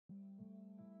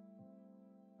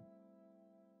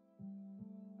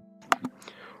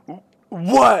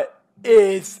What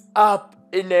is up,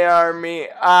 Inator Army?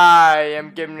 I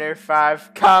am Gimner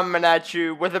 5 coming at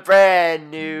you with a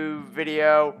brand new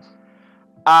video.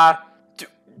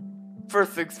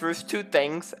 First things first, two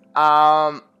things.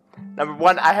 Number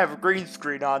one, I have a green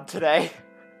screen on today.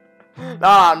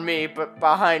 Not on me, but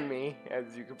behind me, as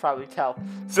you can probably tell.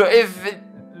 So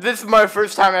this is my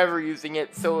first time ever using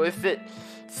it, so if it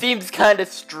seems kind of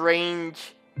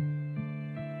strange,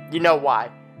 you know why.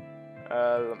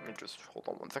 Let me just hold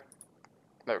on one sec.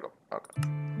 There we go. Okay.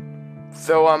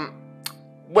 So,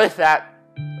 with that,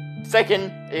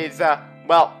 second is,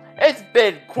 well, it's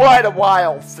been quite a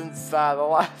while since, the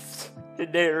last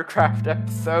Inator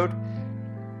episode.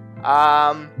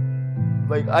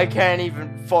 Like, I can't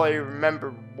even fully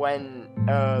remember when,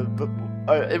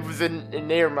 it was in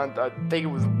Inator month. I think it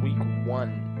was week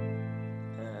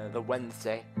 1, the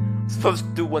Wednesday. I was supposed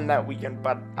to do one that weekend,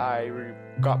 but I really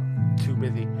got too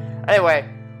busy. Anyway,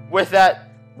 with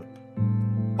that,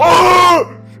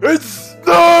 oh, it's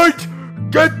night!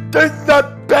 Get in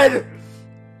the bed!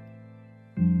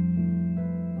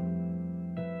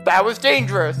 That was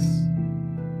dangerous.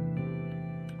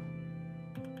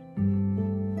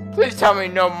 Please tell me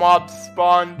no mobs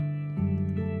spawned.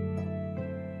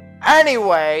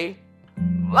 Anyway,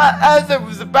 as I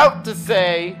was about to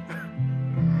say,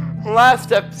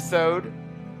 last episode,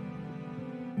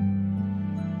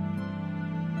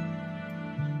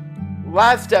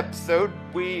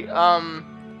 we,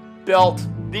 built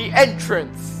the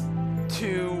entrance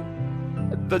to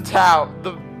the town,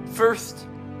 the first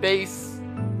base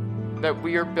that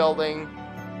we are building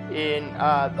in,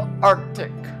 the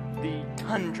Arctic, the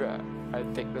Tundra, I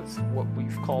think that's what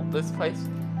we've called this place.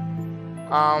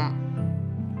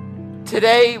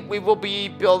 Today we will be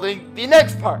building the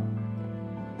next part,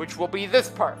 which will be this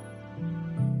part.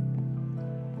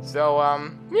 So,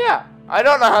 yeah, I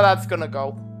don't know how that's gonna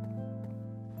go.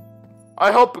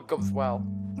 I hope it goes well.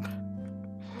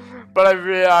 But I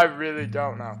really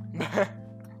don't know.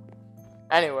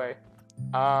 Anyway,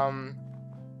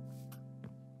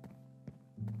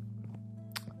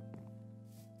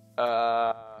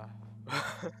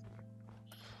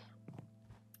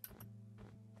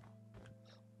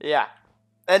 yeah.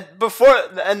 And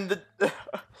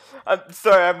I'm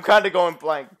sorry, I'm kind of going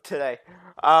blank today.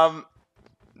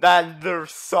 That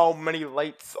there's so many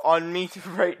lights on me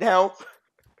right now.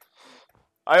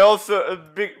 I also,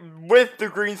 with the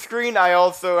green screen, I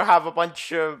also have a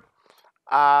bunch of,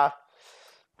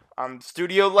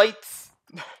 studio lights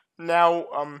now,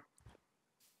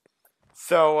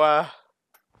 so,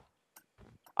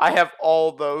 I have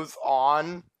all those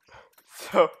on,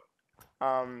 so,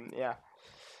 yeah.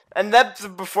 And that's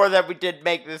before that we did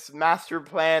make this master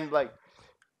plan. Like,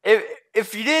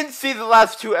 if you didn't see the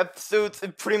last 2 episodes,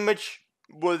 it pretty much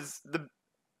was the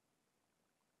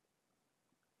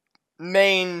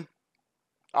main,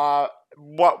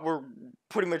 what we're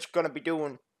pretty much gonna be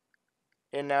doing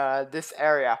in, this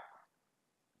area.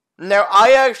 Now,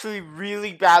 I actually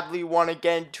really badly want to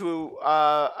get into,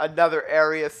 another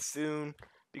area soon,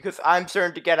 because I'm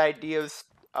starting to get ideas,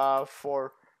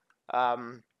 for,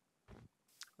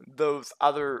 those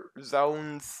other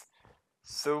zones.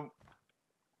 So,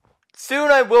 soon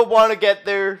I will want to get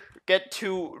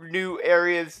to new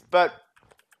areas, but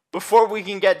before we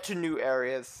can get to new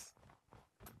areas,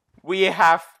 we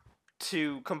have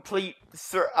to complete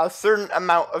a certain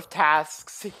amount of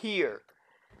tasks here.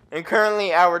 And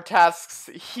currently our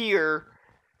tasks here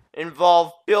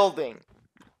involve building,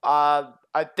 I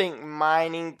think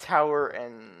mining tower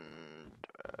and,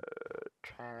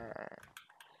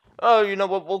 oh, you know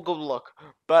what, we'll go look.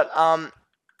 But,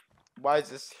 why is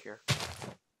this here?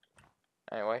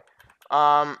 Anyway,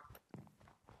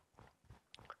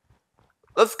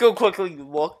 let's go quickly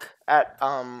look at,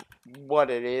 what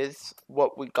it is,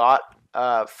 what we got,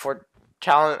 for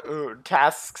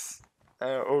tasks,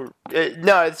 no,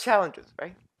 it's challenges,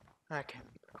 right? Okay.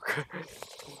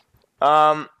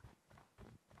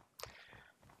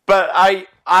 But I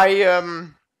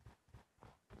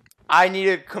need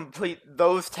to complete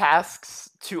those tasks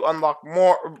to unlock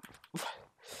more,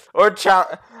 or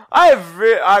challenge.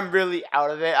 I'm really out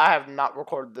of it. I have not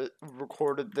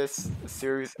recorded this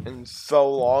series in so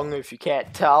long, if you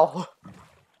can't tell.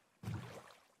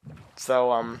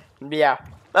 So, yeah.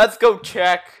 Let's go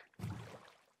check.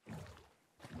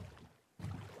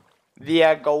 We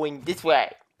are going this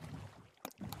way.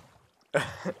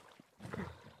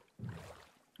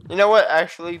 You know what?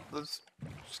 Actually, let's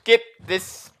skip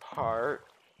this part.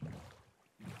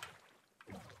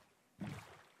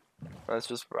 Let's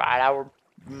just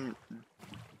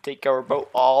take our boat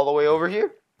all the way over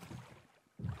here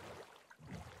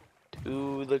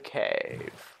to the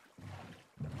cave.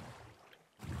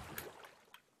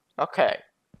 Okay.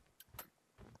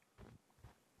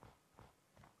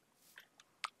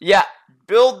 Yeah,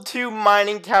 build 2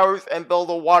 mining towers and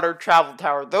build a water travel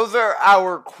tower. Those are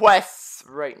our quests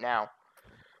right now.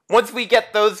 Once we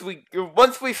get those,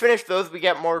 once we finish those, we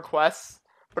get more quests.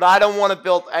 But I don't want to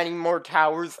build any more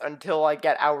towers until I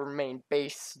get our main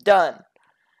base done.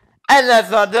 And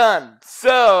that's not done.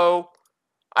 So,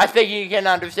 I think you can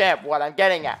understand what I'm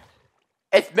getting at.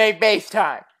 It's main base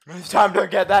time. It's time to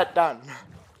get that done.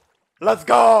 Let's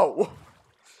go!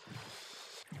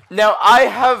 Now, I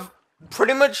have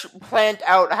pretty much planned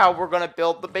out how we're going to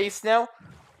build the base now.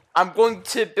 I'm going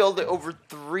to build it over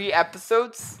 3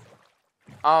 episodes.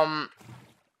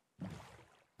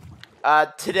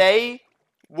 Today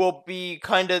will be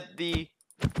kind of the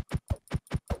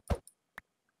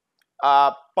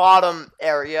bottom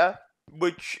area,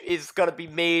 which is going to be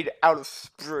made out of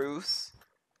spruce.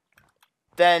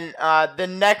 Then, the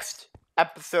next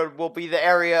episode will be the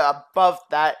area above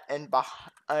that and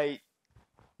behind,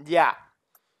 yeah.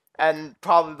 And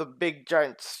probably the big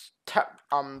giant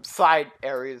side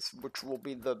areas, which will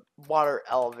be the water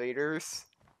elevators.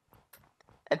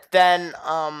 And then,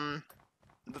 the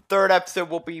 3rd episode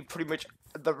will be pretty much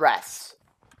the rest.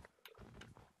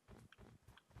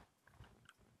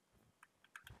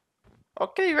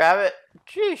 Okay, rabbit.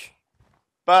 Sheesh.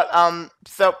 But,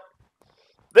 so,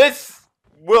 this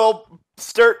will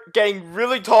start getting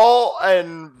really tall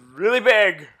and really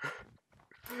big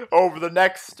over this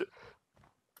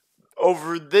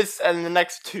and the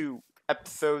next 2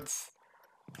 episodes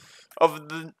over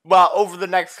the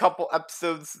next couple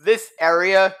episodes. This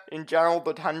area in general,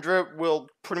 the tundra, will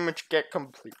pretty much get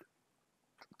completed.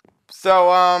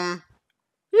 So,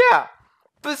 yeah.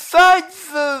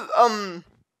 Besides the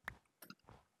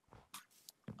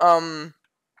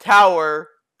tower,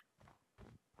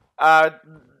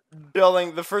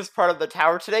 building the first part of the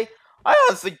tower today, I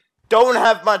honestly don't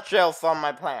have much else on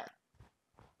my plan.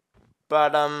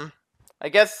 But, I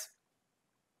guess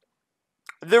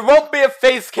there won't be a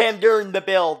face cam during the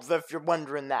builds, if you're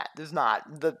wondering that. There's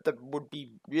not. That would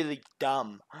be really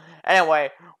dumb.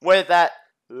 Anyway, with that,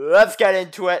 let's get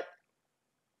into it.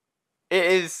 It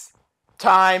is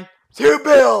time to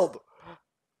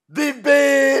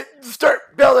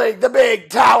start building the big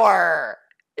tower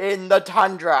in the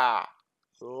tundra.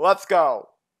 Let's go.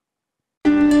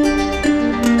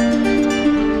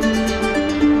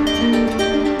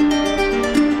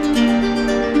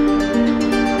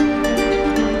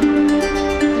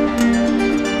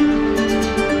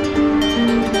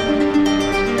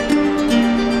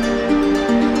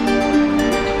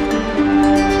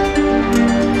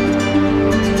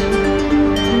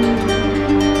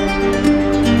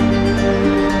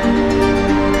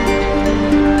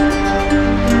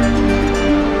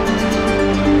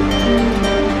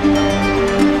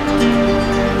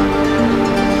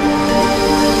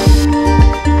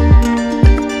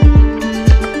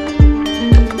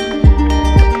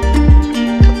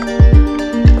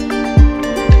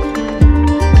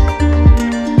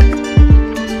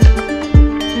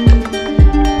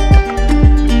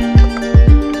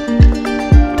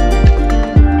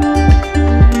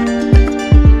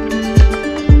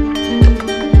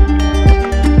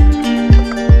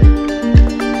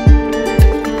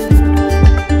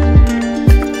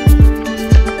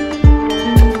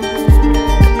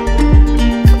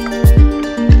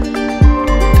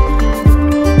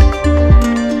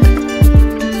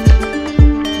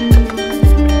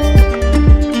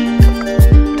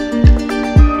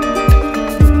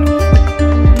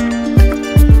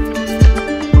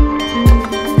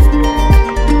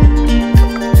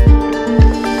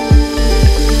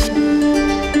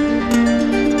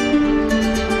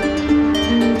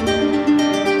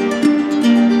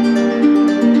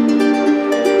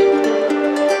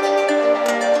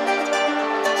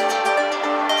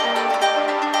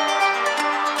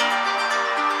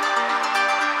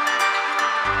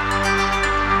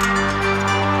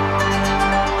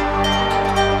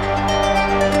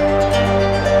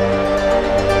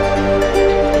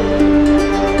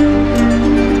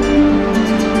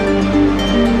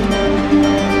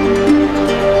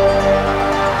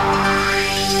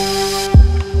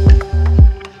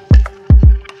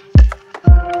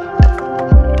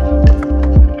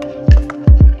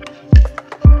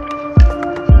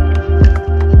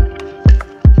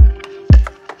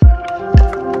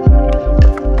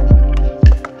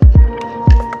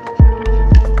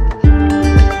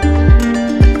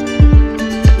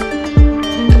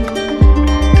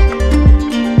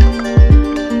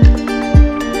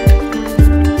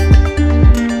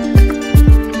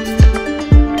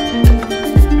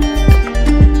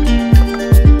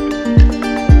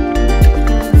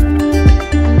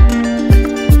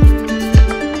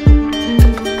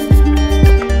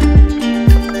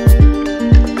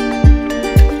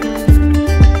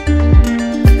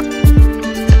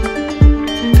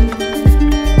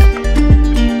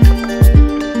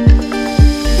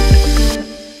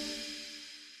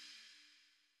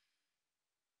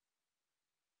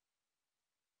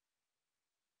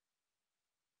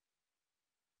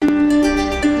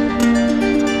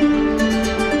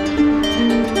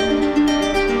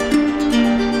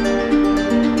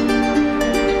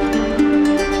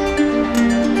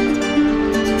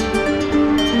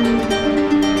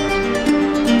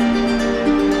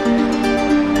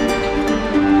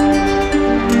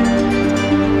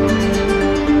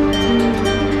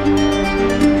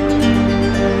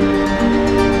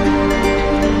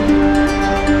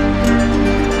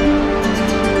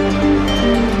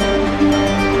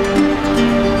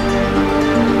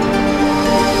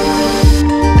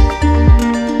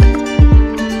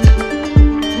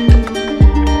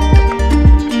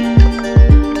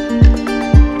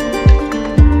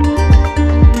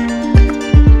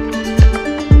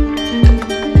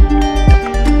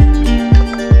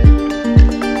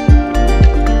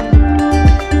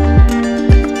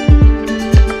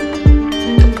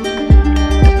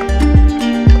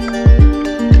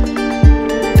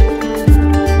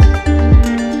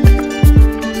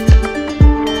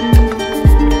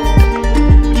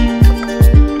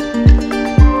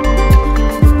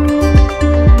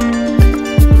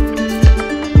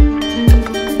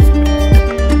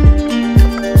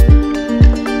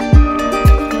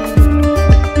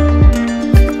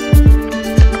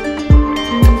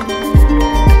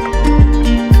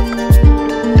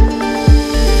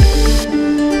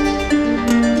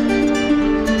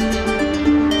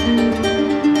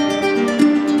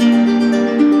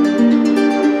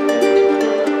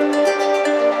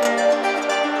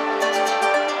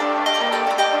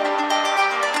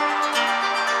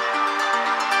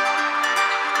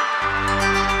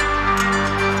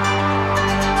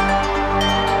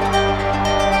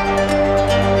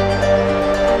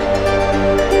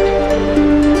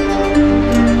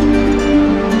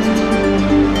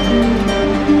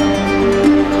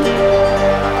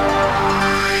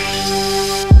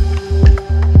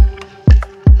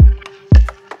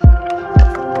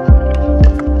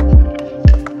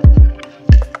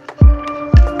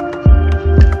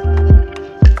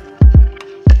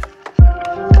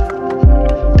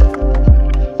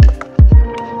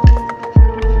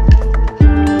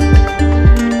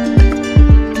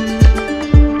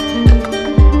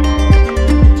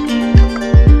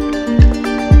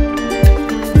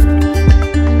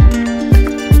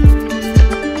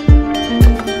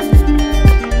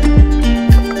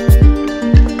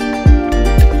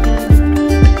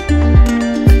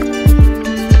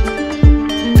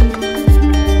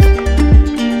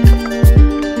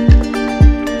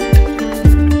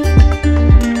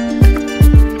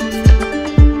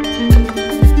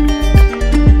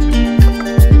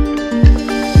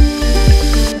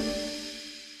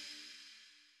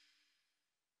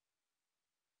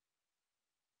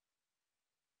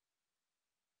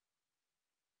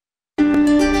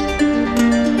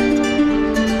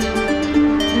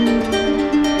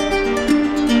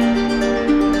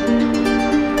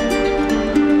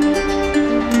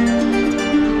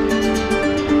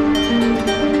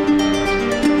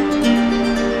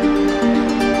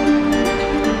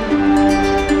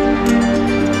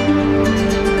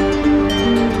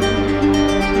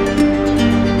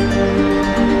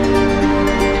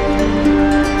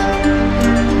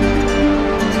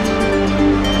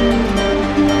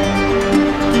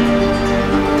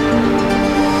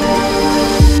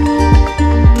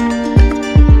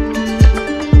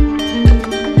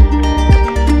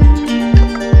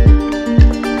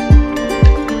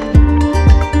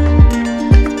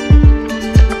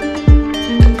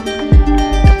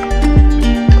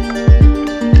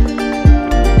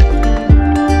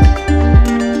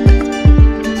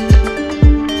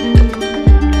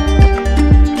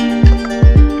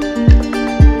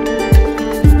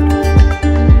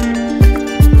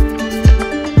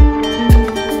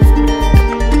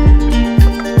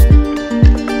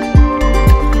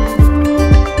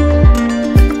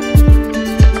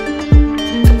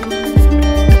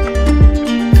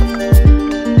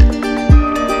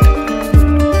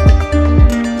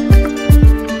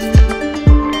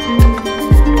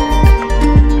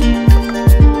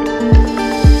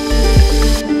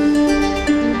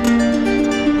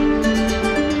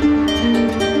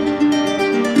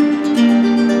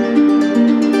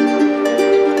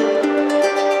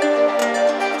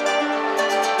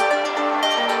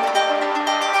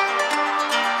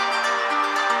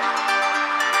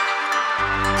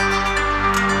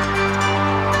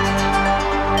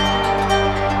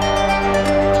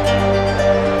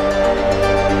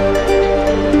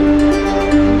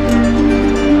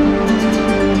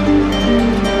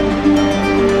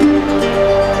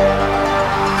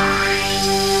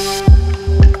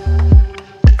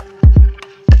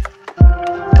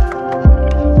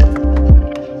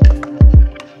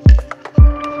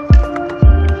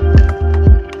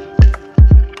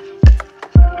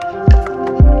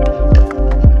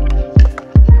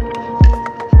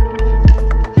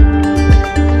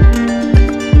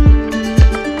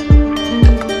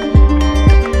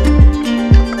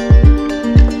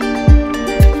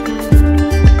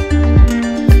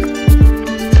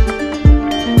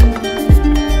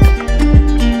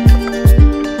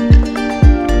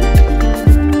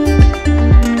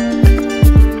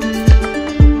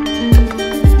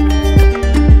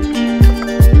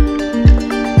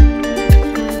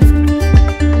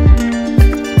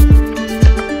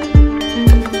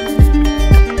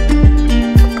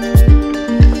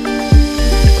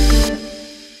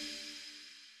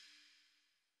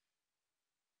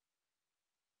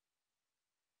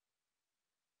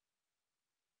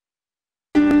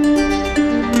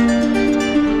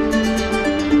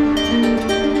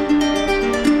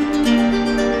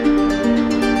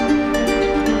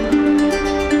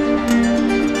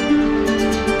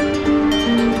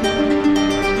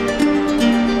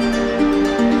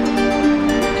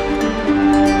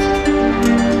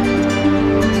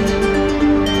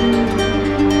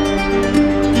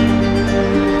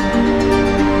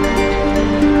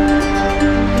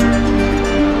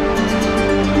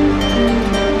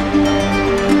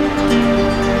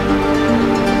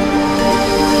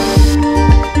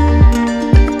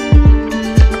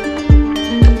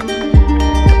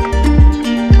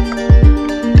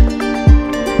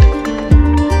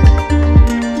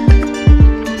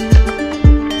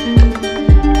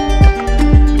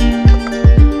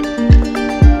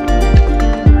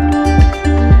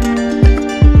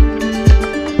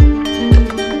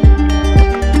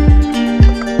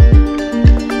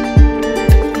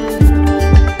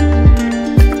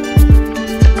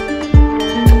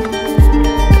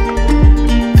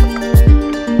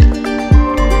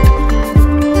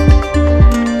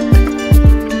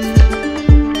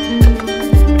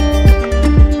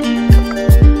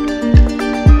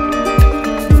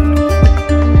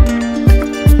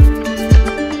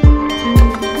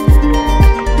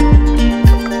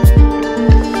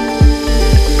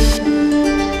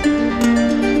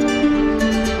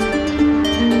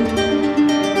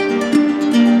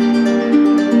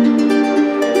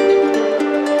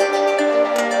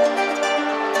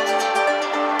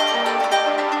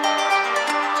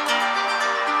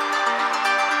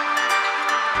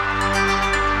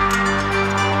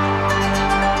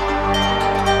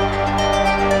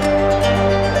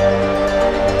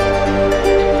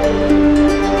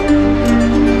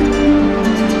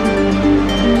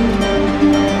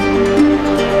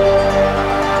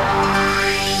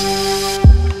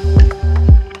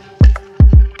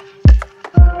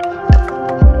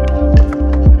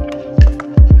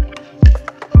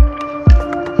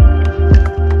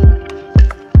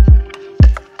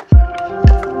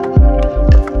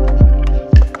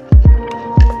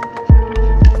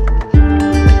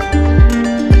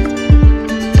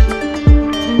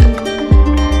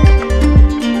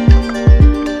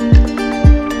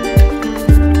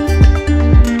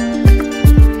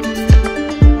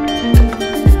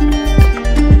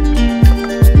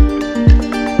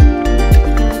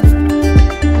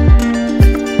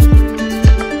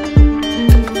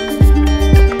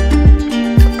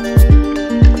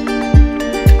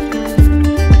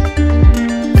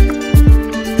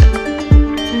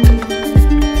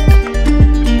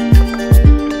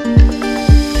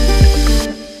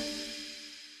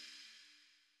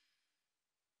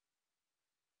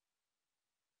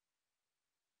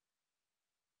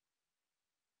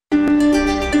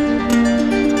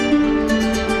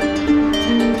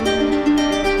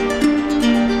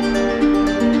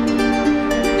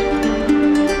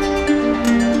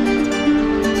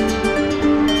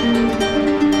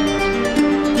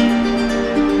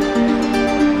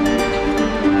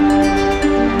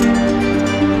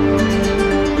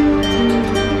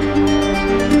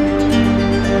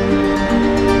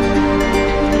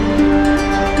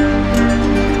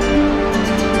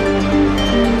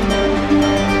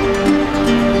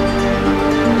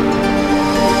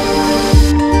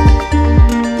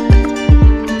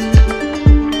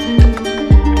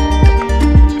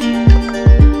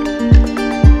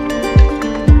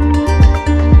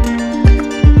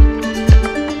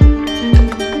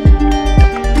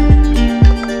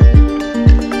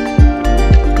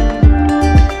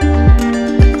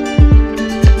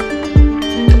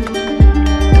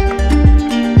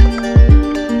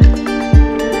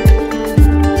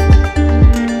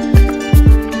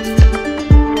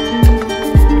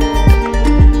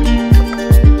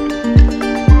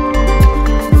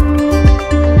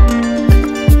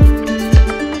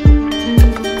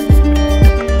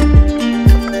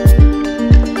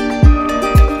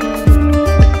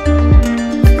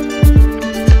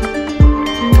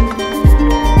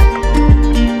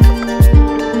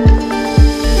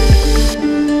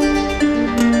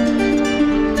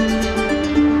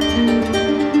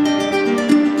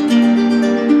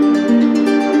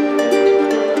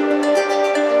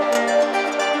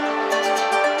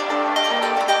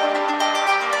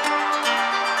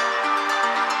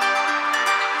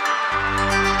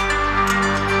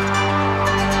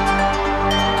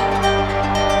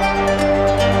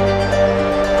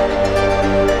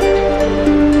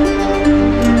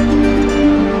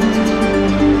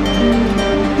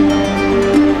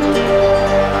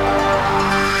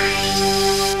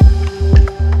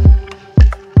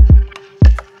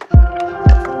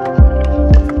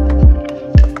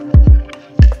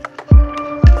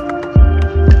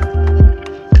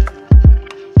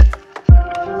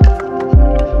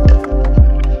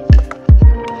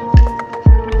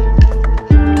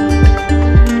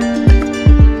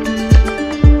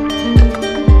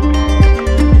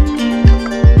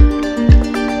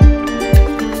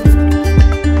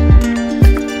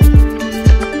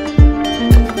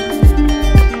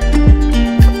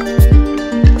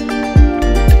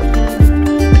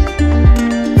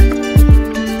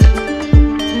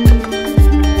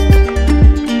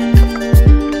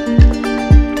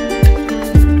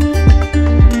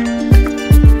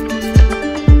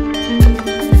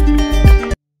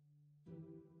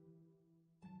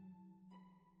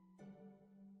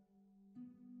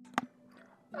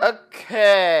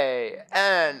 Okay,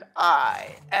 and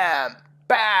I am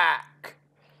back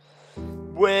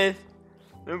with,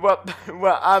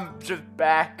 well, I'm just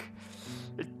back.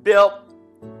 It's built.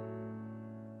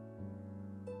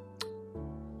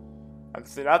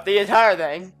 Obviously not the entire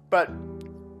thing, but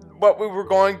what we were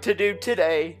going to do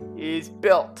today is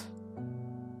built.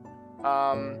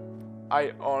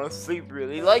 I honestly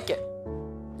really like it.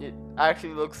 It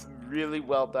actually looks really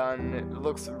well done. It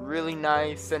looks really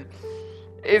nice, and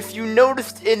if you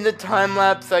noticed in the time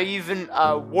lapse, I even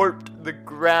warped the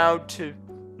ground to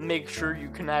make sure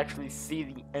you can actually see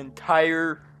the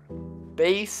entire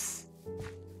base.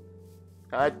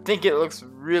 I think it looks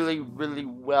really, really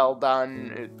well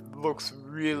done. It looks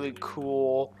really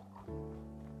cool.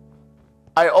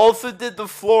 I also did the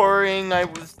flooring. I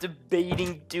was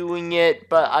debating doing it,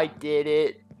 but I did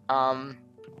it.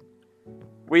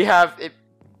 We have it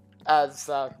as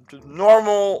just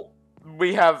normal.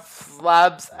 We have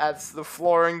slabs as the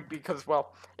flooring because,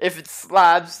 well, if it's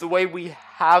slabs, the way we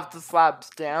have the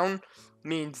slabs down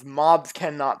means mobs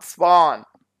cannot spawn,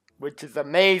 which is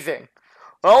amazing.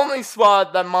 The only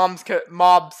spot that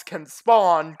mobs can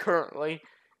spawn currently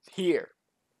is here.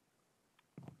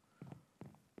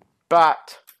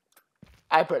 But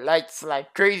I put lights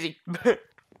like crazy.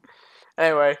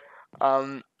 Anyway,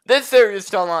 this area is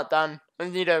still not done. I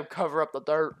need to cover up the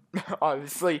dirt,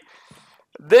 obviously.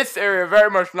 This area very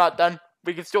much not done.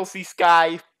 We can still see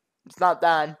sky. It's not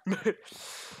done.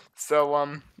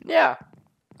 So, yeah.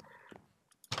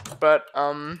 But,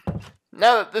 now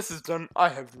that this is done, I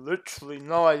have literally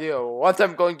no idea what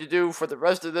I'm going to do for the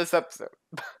rest of this episode.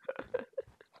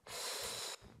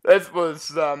 This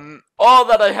was, all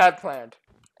that I had planned.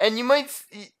 And you might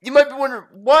be wondering,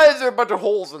 why is there a bunch of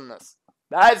holes in this?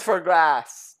 That is for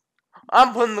glass.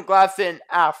 I'm putting the glass in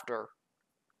after.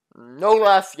 No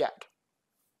glass yet.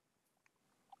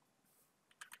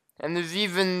 And there's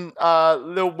even,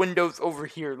 little windows over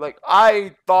here. Like,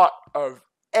 I thought of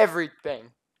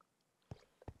everything.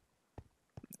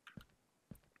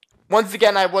 Once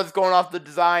again, I was going off the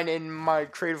design in my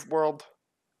creative world.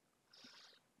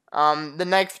 The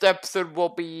next episode will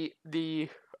be the,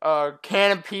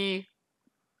 canopy.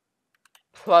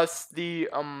 Plus the,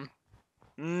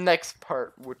 next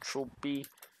part, which will be,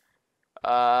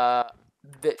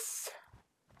 this.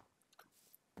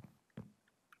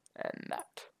 And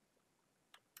that.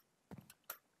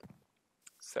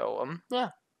 So, yeah.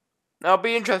 That'll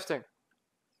be interesting.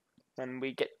 When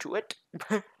we get to it.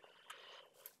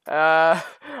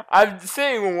 I'm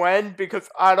saying when, because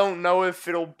I don't know if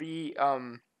it'll be,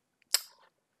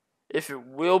 if it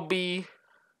will be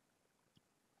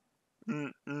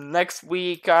next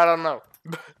week, I don't know.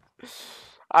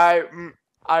 I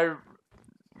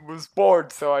was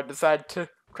bored, so I decided to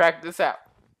crack this out.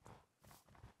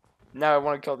 Now I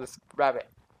want to kill this rabbit.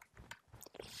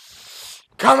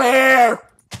 Come here!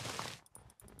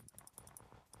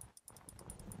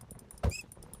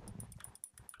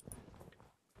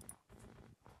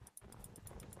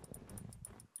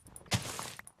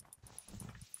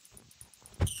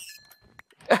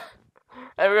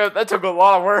 There we go, that took a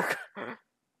lot of work.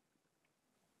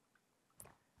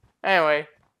 Anyway,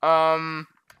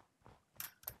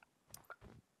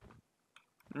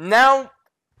 now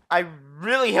I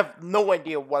really have no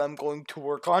idea what I'm going to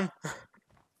work on.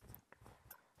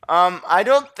 I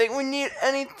don't think we need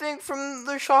anything from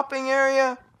the shopping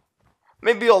area.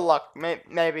 Maybe you'll luck. Maybe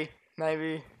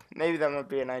that might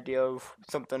be an idea of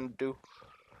something to do.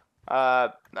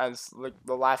 As like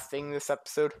the last thing this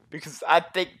episode, because I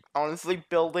think honestly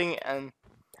building and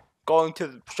going to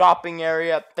the shopping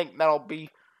area, I think that'll be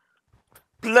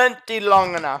plenty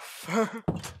long enough.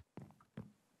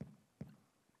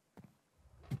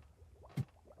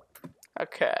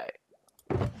 Okay.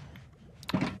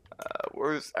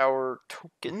 Where's our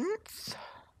tokens?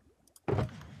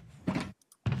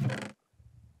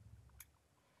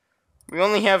 We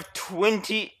only have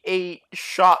 28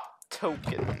 shop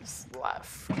tokens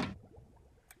left.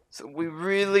 So we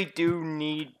really do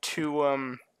need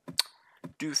to,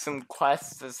 do some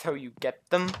quests. That's how you get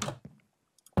them.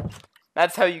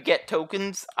 That's how you get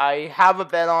tokens. I have a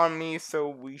bet on me, so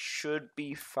we should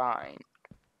be fine.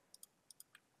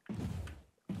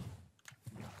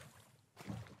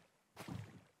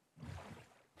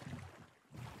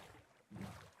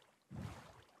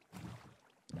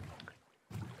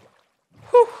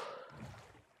 Whew.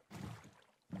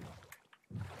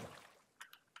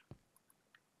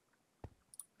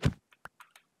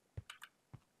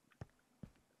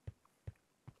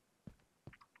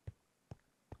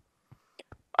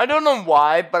 I don't know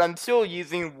why, but I'm still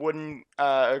using wooden,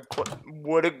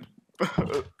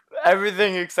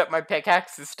 everything except my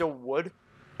pickaxe is still wood.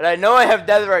 But I know I have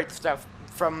netherite stuff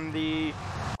from the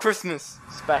Christmas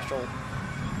special.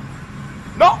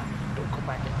 No! Don't go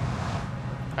back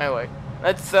in. Anyway,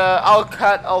 let's,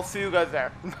 I'll see you guys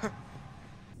there.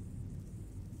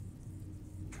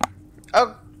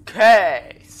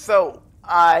 Okay, so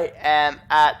I am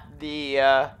at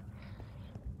the,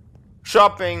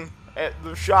 shopping at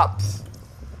the shops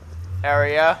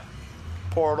area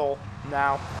portal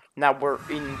now. Now we're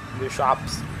in the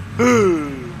shops.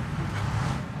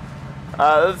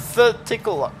 Let's take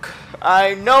a look.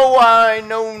 I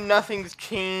know nothing's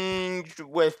changed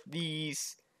with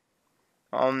these.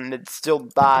 It still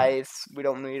dies. We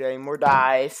don't need any more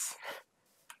dies.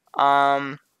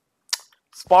 Spawner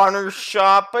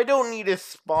shop. I don't need a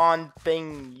spawn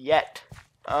thing yet.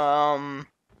 Yeah.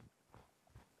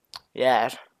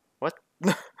 What?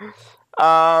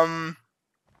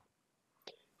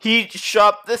 Heat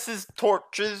shop. This is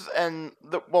torches and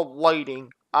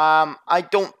lighting. I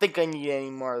don't think I need any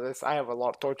more of this. I have a lot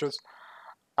of torches.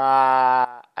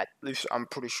 At least I'm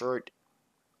pretty sure.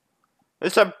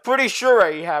 I'm pretty sure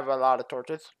I have a lot of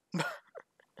torches.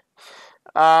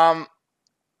 No,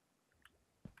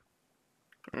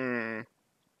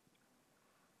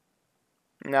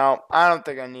 I don't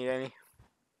think I need any.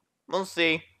 We'll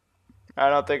see. I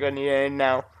don't think I need any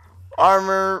now.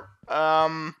 Armor,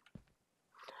 I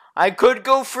could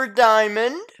go for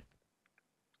diamond.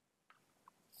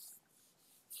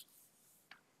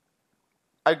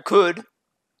 I could.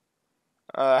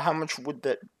 How much would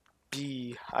that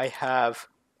be? I have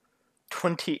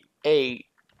 28.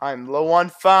 I'm low on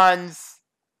funds.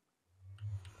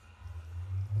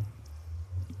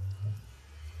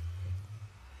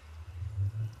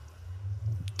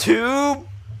 Two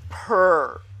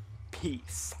per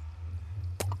piece.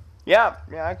 Yeah,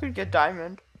 I could get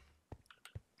diamond.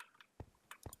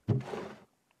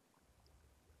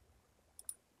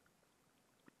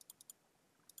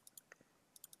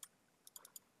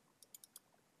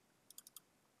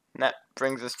 That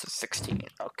brings us to 16.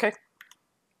 Okay.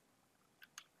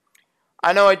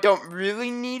 I know I don't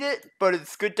really need it, but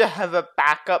it's good to have a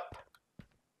backup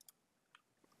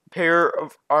pair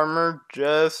of armor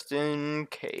just in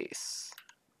case.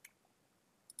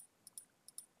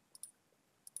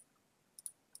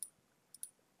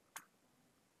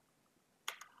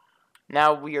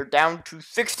 Now we are down to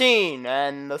 16,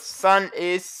 and the sun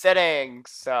is setting,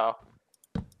 so.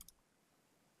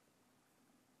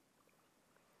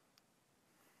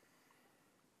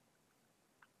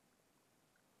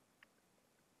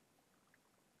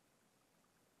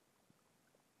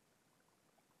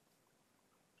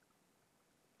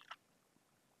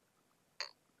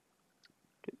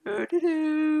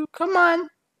 Come on.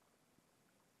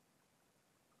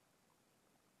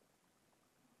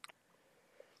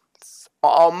 It's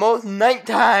almost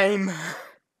nighttime.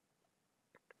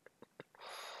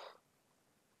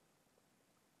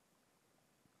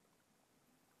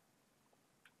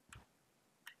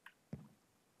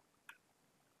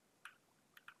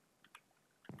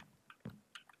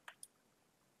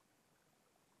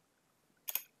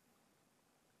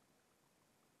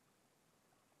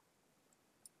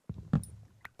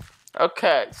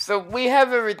 Okay, so we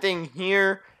have everything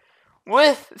here.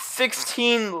 With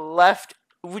 16 left,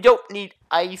 we don't need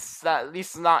ice, at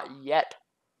least not yet.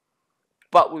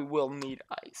 But we will need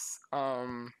ice.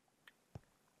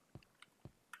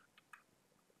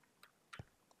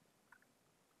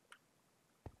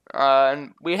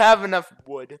 And we have enough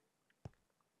wood.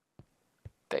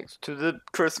 Thanks to the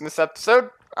Christmas episode.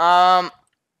 I'm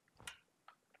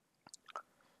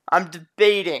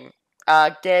debating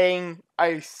getting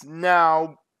ice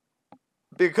now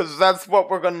because that's what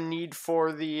we're gonna need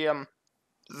for the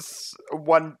this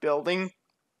one building,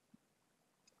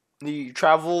 the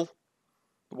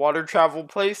water travel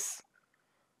place.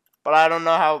 But I don't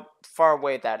know how far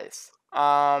away that is.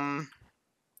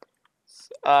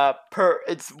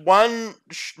 It's one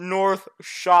north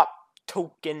shop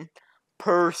token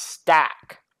per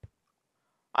stack.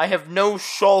 I have no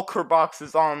shulker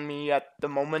boxes on me at the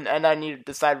moment, and I need to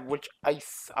decide which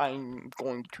ice I'm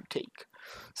going to take.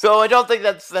 So I don't think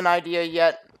that's an idea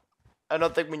yet. I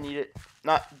don't think we need it.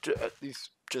 Not at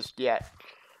least just yet.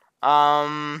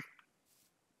 Yeah.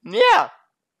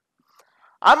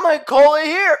 I might call it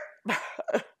here.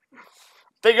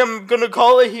 Think I'm gonna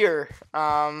call it here.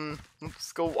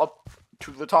 Let's go up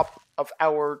to the top of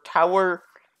our tower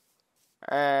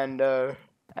and the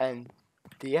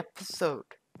episode.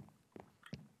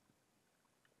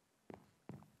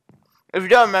 If you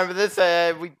don't remember this,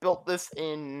 we built this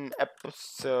in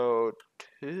episode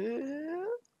 2?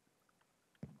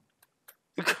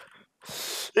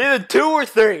 Either 2 or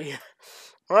 3.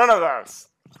 One of those.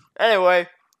 Anyway,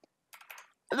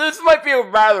 this might be a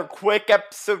rather quick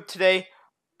episode today,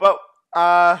 but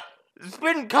it's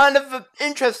been kind of an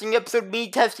interesting episode, me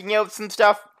testing out some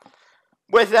stuff.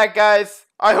 With that, guys,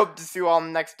 I hope to see you all in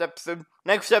the next episode.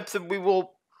 Next episode, we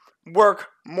will work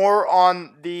more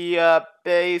on the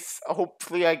base.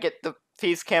 Hopefully, I get the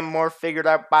face cam more figured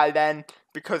out by then,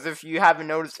 because if you haven't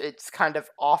noticed, it's kind of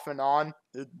off and on.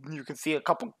 You can see a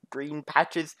couple green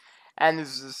patches, and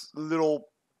there's this little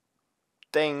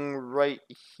thing right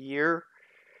here.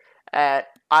 And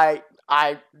I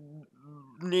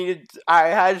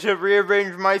had to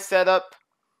rearrange my setup.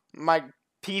 My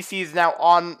PC is now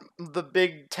on the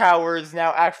big tower, is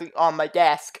now actually on my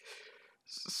desk.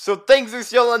 So things are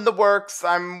still in the works.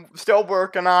 I'm still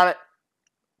working on it.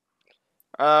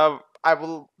 I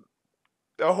will,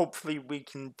 hopefully we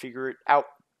can figure it out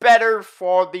better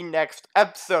for the next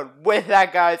episode. With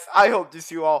that, guys, I hope to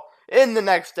see you all in the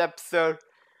next episode.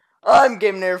 I'm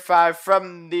Inator5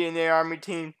 from the Inator Army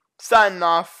team, signing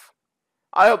off.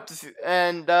 I hope to see,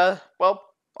 and, well,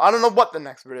 I don't know what the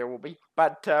next video will be,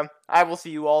 but, I will see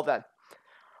you all then.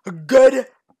 Goodbye!